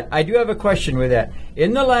 But I do have a question with that.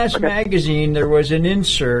 In the last magazine, there was an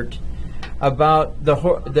insert about the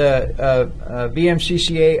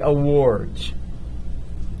VMCCA awards.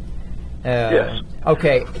 Yes.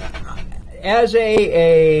 Okay. As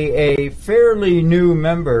a fairly new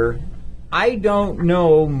member, I don't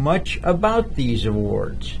know much about these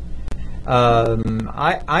awards.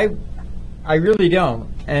 I really don't,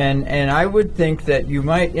 and I would think that you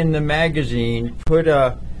might in the magazine put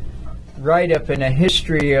a write-up in a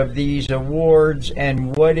history of these awards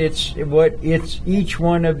and what each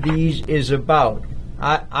one of these is about.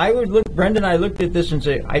 I would look, Brendan. I looked at this and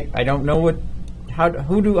say, I don't know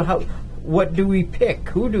what do we pick?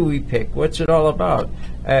 Who do we pick? What's it all about?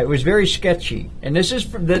 It was very sketchy. And this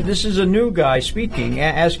is a new guy speaking,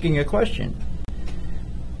 asking a question.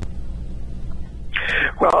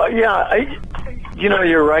 Well, yeah,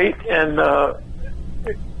 you're right, and I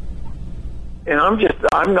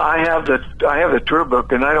have the tour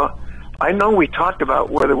book, and I know we talked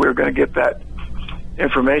about whether we were going to get that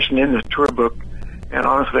information in the tour book, and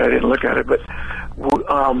honestly, I didn't look at it, but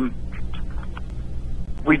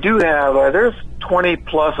we do have, there's 20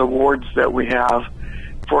 plus awards that we have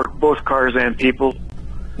for both cars and people.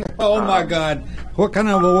 Oh my God. What kind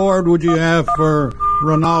of award would you have for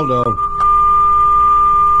Rinaldo?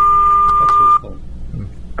 That's his fault.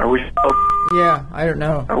 Are we? Yeah, I don't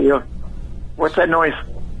know. Are we? What's that noise?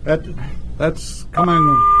 That's coming.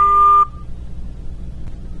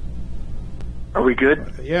 Are we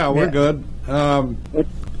good? Yeah, we're good.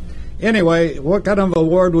 Anyway, what kind of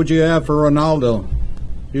award would you have for Rinaldo?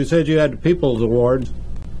 You said you had People's Awards.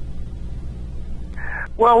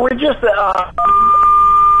 Well, we're just these.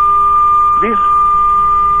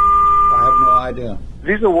 I have no idea.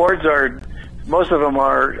 These awards most of them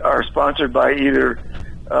are sponsored by either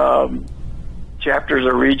chapters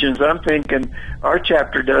or regions. I'm thinking our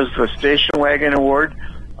chapter does the Station Wagon Award.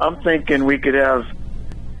 I'm thinking we could have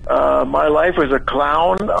My Life as a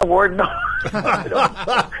Clown Award. No. I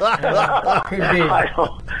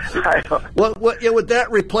don't. Would that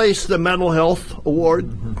replace the Mental Health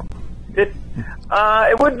Award? It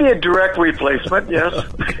would be a direct replacement, yes.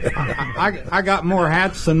 I got more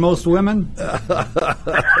hats than most women.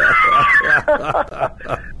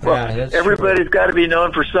 Everybody's got to be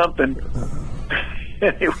known for something.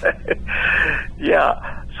 Anyway,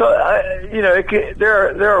 yeah. So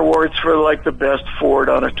there are awards for like the best Ford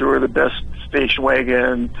on a tour, the best station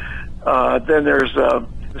wagon. Then there's the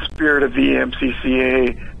Spirit of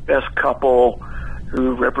VMCCA, best couple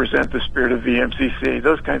who represent the spirit of VMCCA,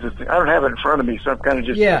 those kinds of things. I don't have it in front of me, so I'm kind of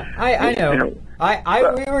just... Yeah, I know.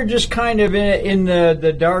 We were just kind of in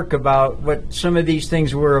the dark about what some of these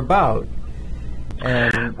things were about.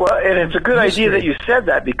 And it's a good idea that you said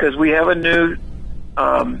that, because we have a new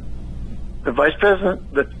the vice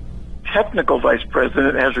president, the technical vice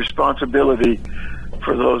president, has responsibility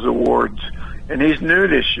for those awards, and he's new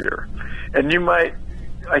this year. And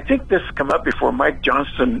I think this come up before. Mike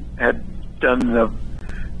Johnston had done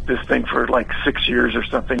this thing for like 6 years or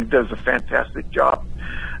something. He does a fantastic job.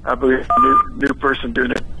 But we have a new person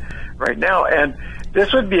doing it right now, and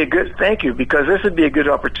this would be a good thank you, because this would be a good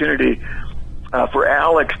opportunity for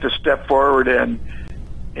Alex to step forward and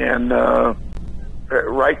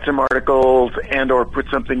write some articles or put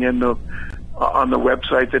something in on the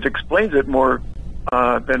website that explains it more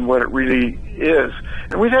than what it really is.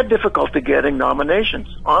 And we've had difficulty getting nominations.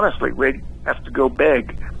 Honestly, we have to go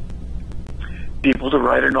beg people to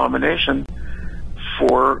write a nomination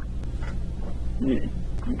for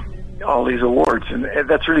all these awards, and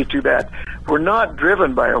that's really too bad. We're not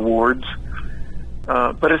driven by awards,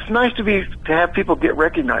 but it's nice to have people get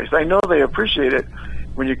recognized. I know they appreciate it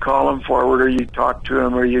when you call them forward, or you talk to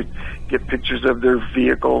them, or you get pictures of their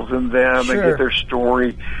vehicles and them, and get their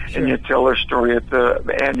story, and you tell their story at the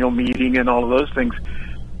annual meeting and all of those things.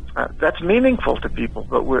 That's meaningful to people,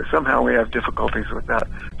 but somehow we have difficulties with that.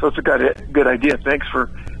 So it's a good idea. Thanks for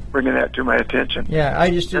bringing that to my attention. Yeah, I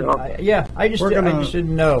just didn't. I just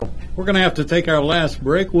didn't know. We're going to have to take our last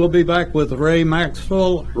break. We'll be back with Ray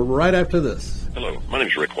Maxfield right after this. Hello, my name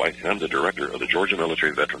is Rick White, and I'm the director of the Georgia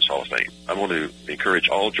Military Veterans Hall of Fame. I want to encourage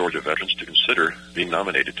all Georgia veterans to consider being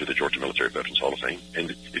nominated to the Georgia Military Veterans Hall of Fame.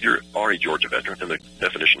 And if you are a Georgia veteran, and the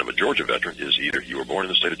definition of a Georgia veteran is either you were born in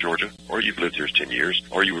the state of Georgia, or you've lived here 10 years,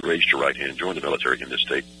 or you were raised your right hand and joined the military in this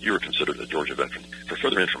state, you are considered a Georgia veteran. For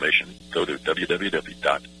further information, go to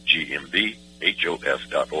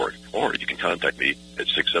www.gmbhof.org, or you can contact me at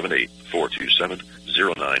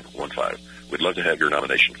 678-427-0915. We'd love to have your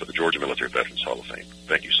nomination for the Georgia Military Veterans Hall of Fame.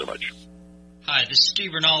 Thank you so much. Hi, this is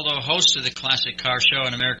Steve Rinaldo, host of the Classic Car Show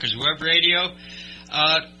on America's Web Radio.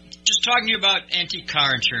 Just talking to you about antique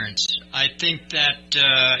car insurance. I think that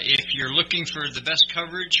if you're looking for the best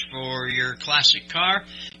coverage for your classic car,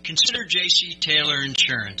 consider J.C. Taylor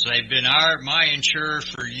Insurance. They've been my insurer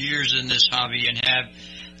for years in this hobby and have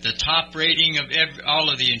the top rating of all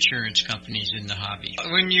of the insurance companies in the hobby.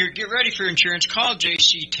 When you get ready for insurance, call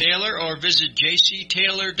J.C. Taylor or visit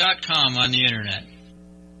jctaylor.com on the Internet.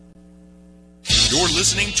 You're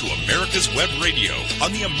listening to America's Web Radio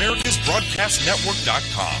on the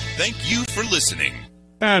AmericasBroadcastNetwork.com. Thank you for listening.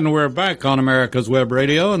 And we're back on America's Web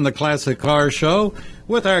Radio and the Classic Car Show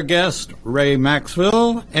with our guest, Ray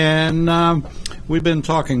Maxfield. And we've been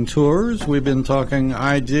talking tours, we've been talking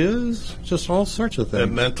ideas, just all sorts of things.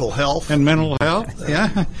 And mental health.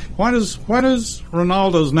 Yeah. Why does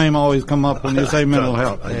Ronaldo's name always come up when you say mental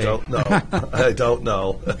health? I don't know. I don't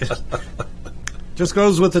know. Just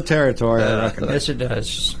goes with the territory, I reckon. Yes, it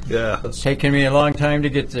does. Yeah. It's taken me a long time to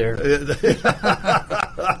get there.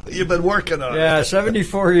 You've been working on it. Yeah,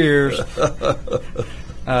 74 years.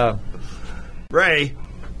 Ray,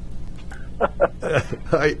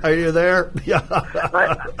 are you there? Yeah.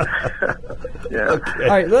 Okay. All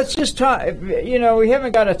right, let's just talk. We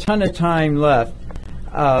haven't got a ton of time left.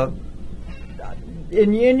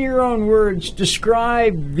 In your own words,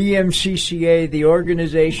 describe VMCCA, the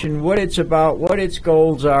organization, what it's about, what its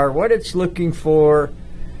goals are, what it's looking for,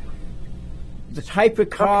 the type of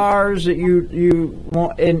cars that you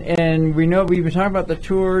want, and we know we've been talking about the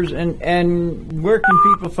tours, and where can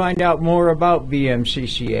people find out more about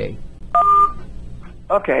VMCCA?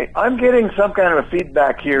 Okay, I'm getting some kind of a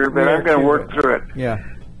feedback here, but I'm going to work through it. Yeah.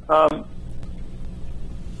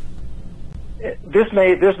 This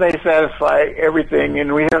may satisfy everything,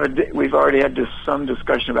 and we've already had some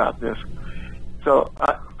discussion about this. So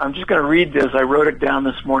I'm just going to read this. I wrote it down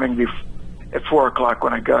this morning at 4:00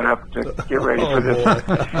 when I got up to get ready for this.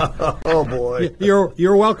 Oh boy!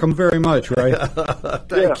 You're welcome very much, Ray.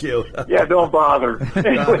 Thank you. Yeah, don't bother.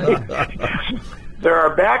 Anyway, there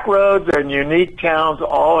are back roads and unique towns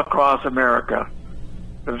all across America.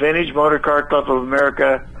 The Vintage Motor Car Club of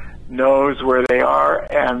America knows where they are,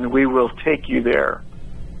 and we will take you there.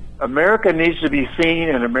 America needs to be seen,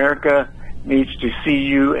 and America needs to see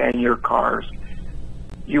you and your cars.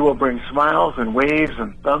 You will bring smiles and waves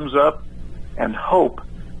and thumbs up and hope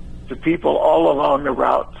to people all along the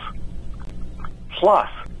routes. Plus,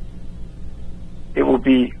 it will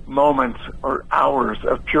be moments or hours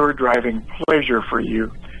of pure driving pleasure for you.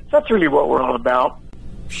 That's really what we're all about.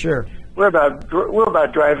 Sure. We're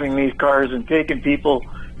about driving these cars and taking people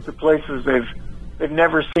to places they've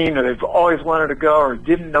never seen or they've always wanted to go or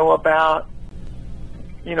didn't know about.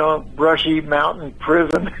 Brushy mountain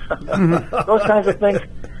prison, those kinds of things.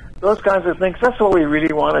 That's what we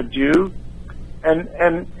really want to do, and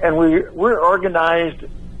we're organized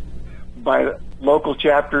by local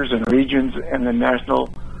chapters and regions and the national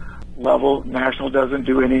level. National doesn't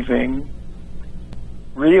do anything.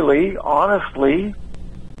 Really, honestly,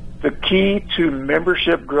 the key to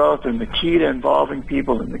membership growth and the key to involving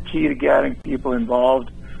people and the key to getting people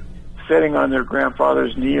involved, sitting on their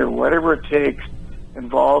grandfather's knee or whatever it takes,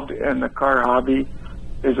 involved in the car hobby,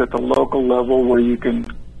 is at the local level where you can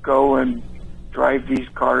go and drive these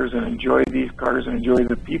cars and enjoy these cars and enjoy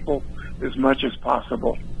the people as much as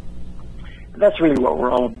possible. And that's really what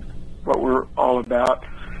we're all about.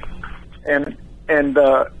 And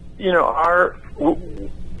you know,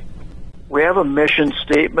 we have a mission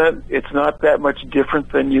statement. It's not that much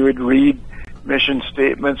different than you would read mission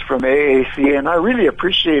statements from AACA, and I really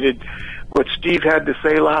appreciated what Steve had to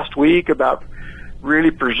say last week about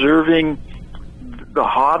really preserving the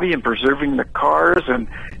hobby and preserving the cars, and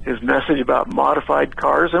his message about modified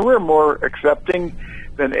cars. And we're more accepting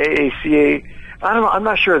than AACA. I don't know. I'm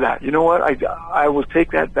not sure of that. You know what? I will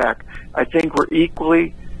take that back. I think we're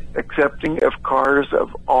equally accepting of cars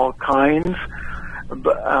of all kinds.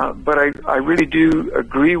 But I really do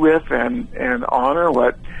agree with and honor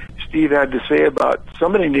what Steve had to say about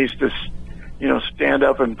somebody needs to, you know, stand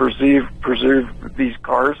up and preserve these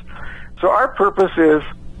cars. So our purpose is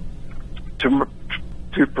to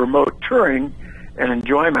promote touring and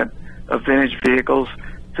enjoyment of vintage vehicles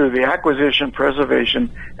through the acquisition,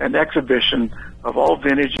 preservation, and exhibition of all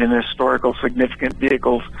vintage and historical significant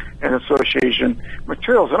vehicles and association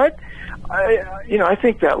materials. And I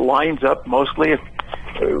think that lines up mostly,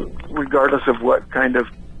 regardless of what kind of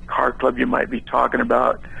car club you might be talking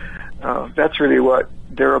about. That's really what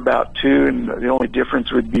they're about too. And the only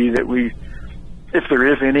difference would be that we, if there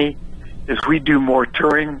is any, is we do more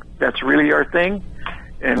touring. That's really our thing.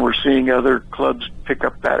 And we're seeing other clubs pick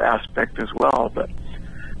up that aspect as well. But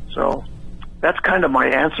so that's kind of my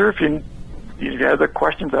answer. If you have other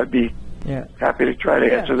questions, I'd be happy to try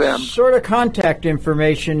to answer them. Sort of contact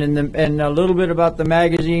information and a little bit about the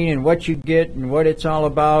magazine and what you get and what it's all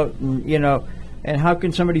about, and you know, and how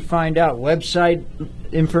can somebody find out website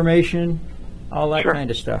information, all that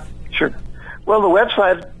kind of stuff. Sure. Well, the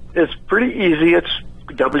website is pretty easy. It's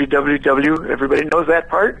www. Everybody knows that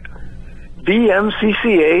part.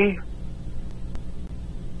 VMCCA.org.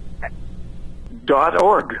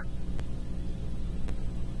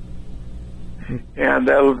 And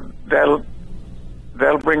that'll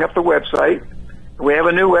bring up the website. We have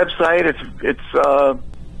a new website.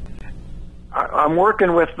 I'm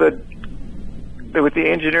working with the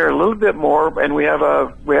engineer a little bit more, and we have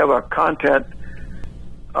a content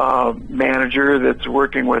manager that's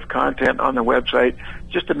working with content on the website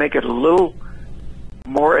just to make it a little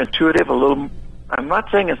more intuitive. I'm not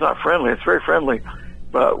saying it's not friendly. It's very friendly,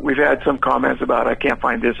 but we've had some comments about I can't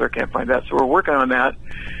find this or I can't find that. So we're working on that.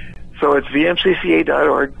 So it's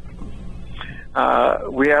vmcca.org.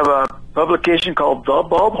 We have a publication called The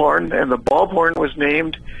Bulb Horn, and the Bulb Horn was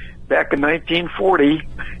named back in 1940.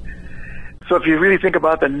 So if you really think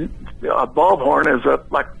about a bulb horn as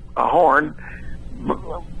like a horn,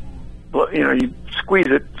 you know, you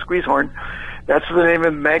squeeze horn. That's the name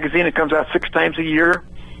of the magazine. It comes out 6 times a year.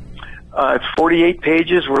 It's 48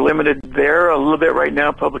 pages. We're limited there a little bit right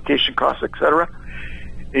now, publication costs, etc.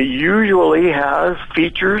 It usually has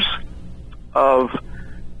features of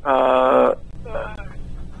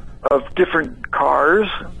different cars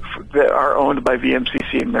that are owned by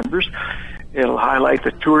VMCCA members. It'll highlight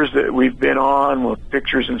the tours that we've been on with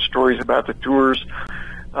pictures and stories about the tours,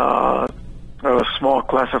 a small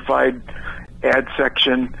classified ad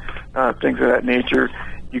section, things of that nature.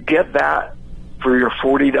 You get that for your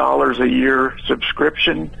 $40 a year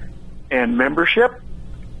subscription and membership.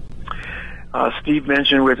 Steve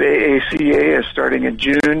mentioned with AACA is starting in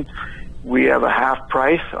June. We have a half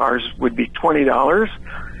price. Ours would be $20,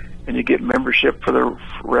 and you get membership for the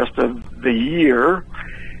rest of the year.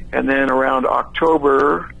 And then around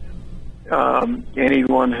October,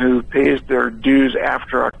 anyone who pays their dues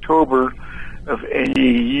after October of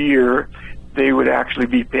any year, they would actually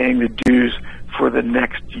be paying the dues for the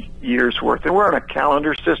next year's worth. And we're on a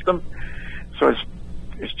calendar system, so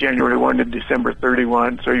it's January 1 to December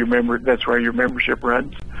 31, so that's where your membership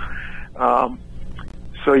runs.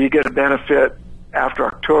 So you get a benefit after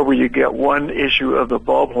October. You get one issue of the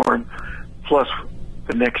Bulb Horn plus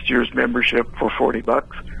the next year's membership for $40,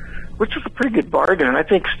 which is a pretty good bargain. And I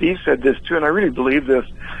think Steve said this too, and I really believe this.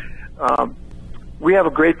 We have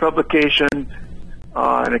a great publication,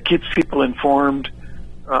 and it keeps people informed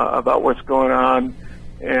about what's going on,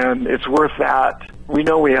 and it's worth that. We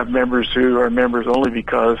know we have members who are members only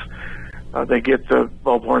because they get the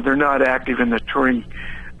Bulb Horn. They're not active in the touring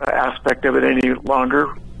aspect of it any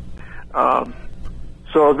longer.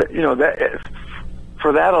 So that,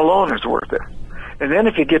 for that alone is worth it. And then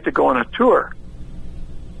if you get to go on a tour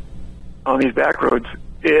on these back roads,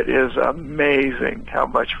 it is amazing how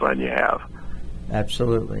much fun you have.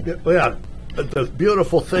 Absolutely. Yeah. The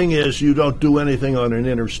beautiful thing is you don't do anything on an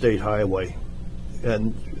interstate highway.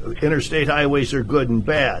 And interstate highways are good and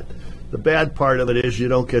bad. The bad part of it is you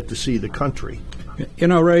don't get to see the country. You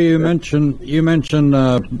know, Ray, you mentioned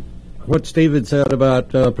what Steve had said about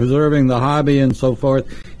preserving the hobby and so forth,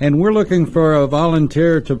 and we're looking for a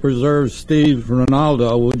volunteer to preserve Steve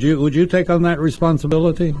Rinaldo. Would you take on that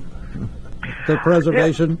responsibility? The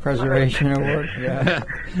preservation award. Yeah.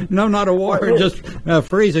 No, not award, just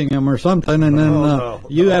freezing him or something, and then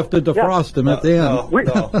you have to defrost him at the end.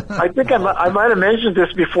 I think I might have mentioned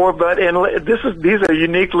this before, but these are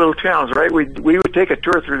unique little towns, right? We would take a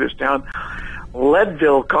tour through this town,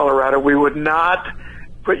 Leadville, Colorado. We would not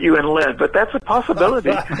put you in lead, but that's a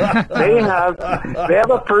possibility. They have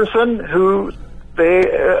a person who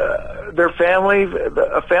a family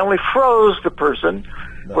froze the person.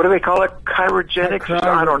 What do they call it? Cryogenics?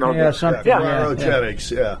 I don't know. Yeah, something.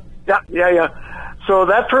 Cryogenics, Yeah. So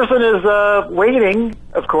that person is waiting,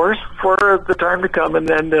 of course, for the time to come, and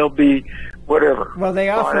then they'll be whatever. Well, they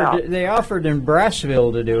offered in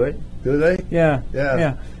Brassville to do it. Do they? Yeah.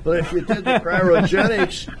 But if you did the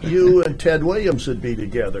cryogenics, you and Ted Williams would be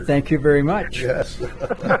together. Thank you very much. Yes.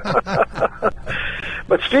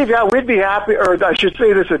 But Steve, yeah, we'd be happy, or I should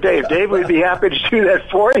say this to Dave. Dave, we'd be happy to do that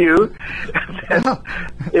for you.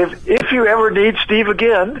 if you ever need Steve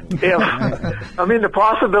again, the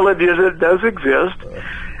possibility is it does exist.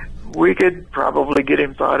 We could probably get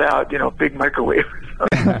him thawed out, big microwave.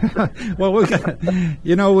 Well,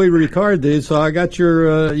 we record these, so I got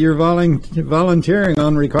your volunteering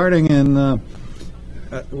on recording, and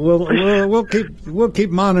we'll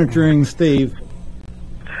keep monitoring Steve.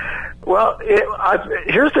 Well,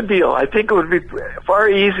 here's the deal. I think it would be far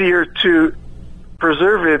easier to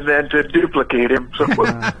preserve him than to duplicate him. So.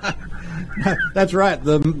 That's right.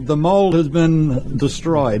 The mold has been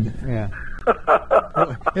destroyed. Yeah.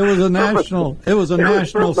 It was a national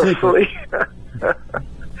secret.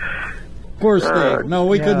 Poor Steve. No,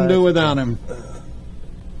 we couldn't do without him.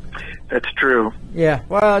 That's true. Yeah.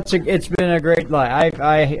 Well, it's been a great life.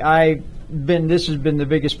 This has been the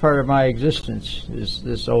biggest part of my existence, is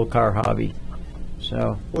this old car hobby.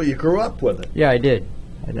 So. Well, you grew up with it. Yeah, I did.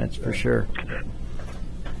 That's for sure.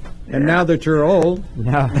 And now that you're old.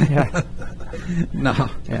 No.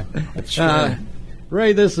 Yeah. That's true.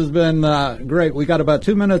 Ray, this has been great. We got about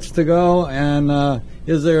 2 minutes to go, and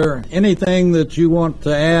is there anything that you want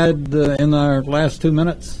to add in our last 2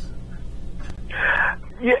 minutes?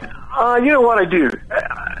 Yeah, you know what I do.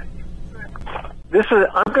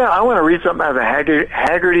 I want to read something out of the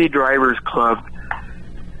Haggerty Drivers Club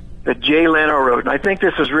that Jay Leno wrote, and I think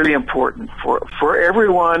this is really important for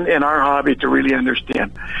everyone in our hobby to really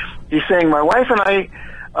understand. He's saying, my wife and I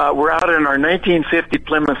were out in our 1950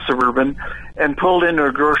 Plymouth Suburban and pulled into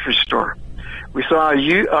a grocery store. We saw a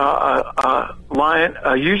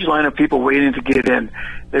huge line of people waiting to get in.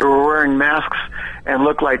 They were wearing masks and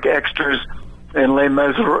looked like extras in Les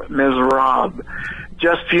Miserables,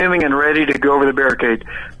 just fuming and ready to go over the barricade.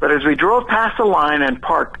 But as we drove past the line and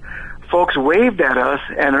parked, folks waved at us,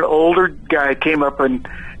 and an older guy came up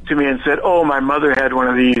to me and said, "Oh, my mother had one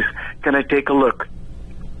of these. Can I take a look?"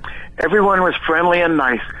 Everyone was friendly and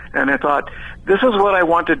nice, and I thought, this is what I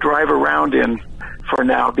want to drive around in for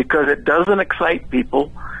now, because it doesn't excite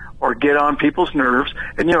people or get on people's nerves.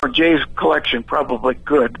 And, Jay's collection probably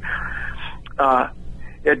could.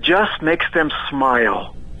 It just makes them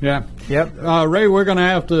smile. Yeah. Yep. Ray, we're going to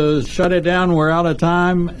have to shut it down. We're out of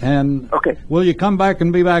time. And okay. Will you come back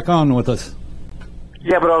and be back on with us?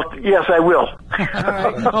 Yeah, yes, I will. All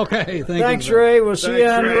right. Okay. Thanks, Ray. We'll see you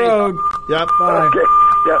on the road. Yep. Bye. Okay.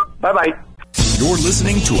 Yep. Bye-bye. You're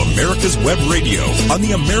listening to America's Web Radio on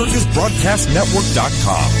the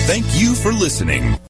AmericasBroadcastNetwork.com. Thank you for listening.